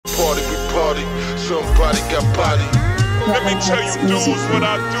Party, we party, somebody got body. Let me tell you dudes what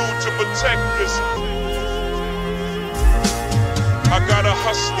I do to protect this. I got a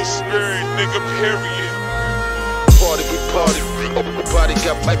hustler spirit, nigga, period. Party, we party, everybody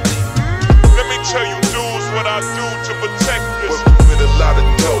got my beat. Let me tell you dudes what I do to protect this. With a lot of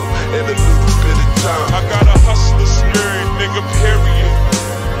dough and a little bit of time. I got a hustler spirit, nigga, period.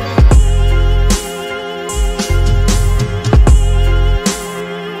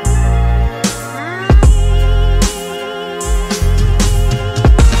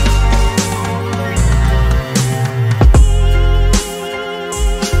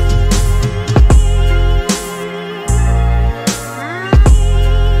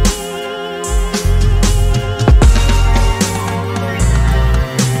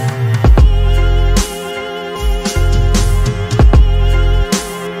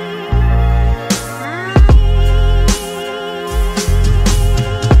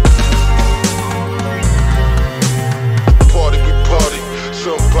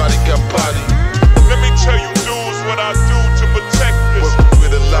 Somebody got body. Let me tell you dudes what I do to protect this.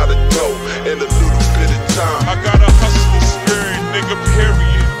 With a lot of dough and a little bit of time. I got a hustler spirit, nigga,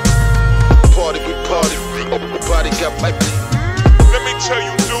 period. Party, we party, everybody got my beat. Let me tell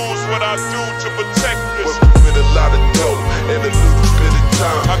you dudes what I do to protect this. With a lot of dough and a little bit of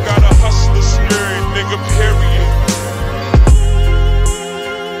time. I got a hustler spirit, nigga, period.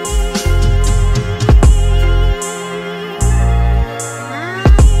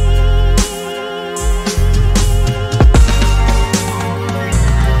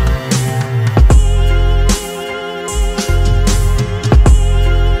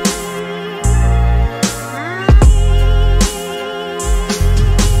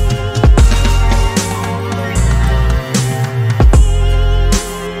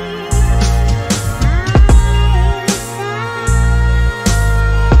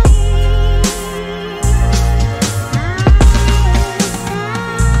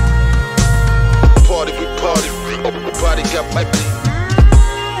 Everybody got my beat.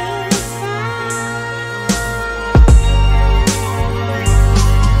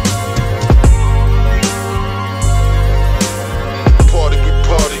 Party, we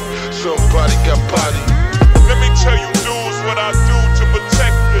party, somebody got body. Let me tell you dudes what I do to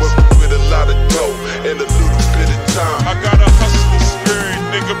protect this. With a lot of dough and a little bit of time. I got a hustler spirit,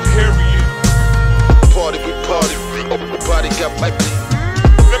 nigga, period. Party, we party, everybody got my beat.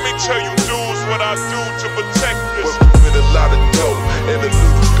 Let me tell you dudes what I do to protect this. With a lot of dough and a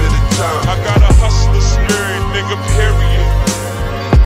little bit of time. I got a hustler spirit, nigga, period.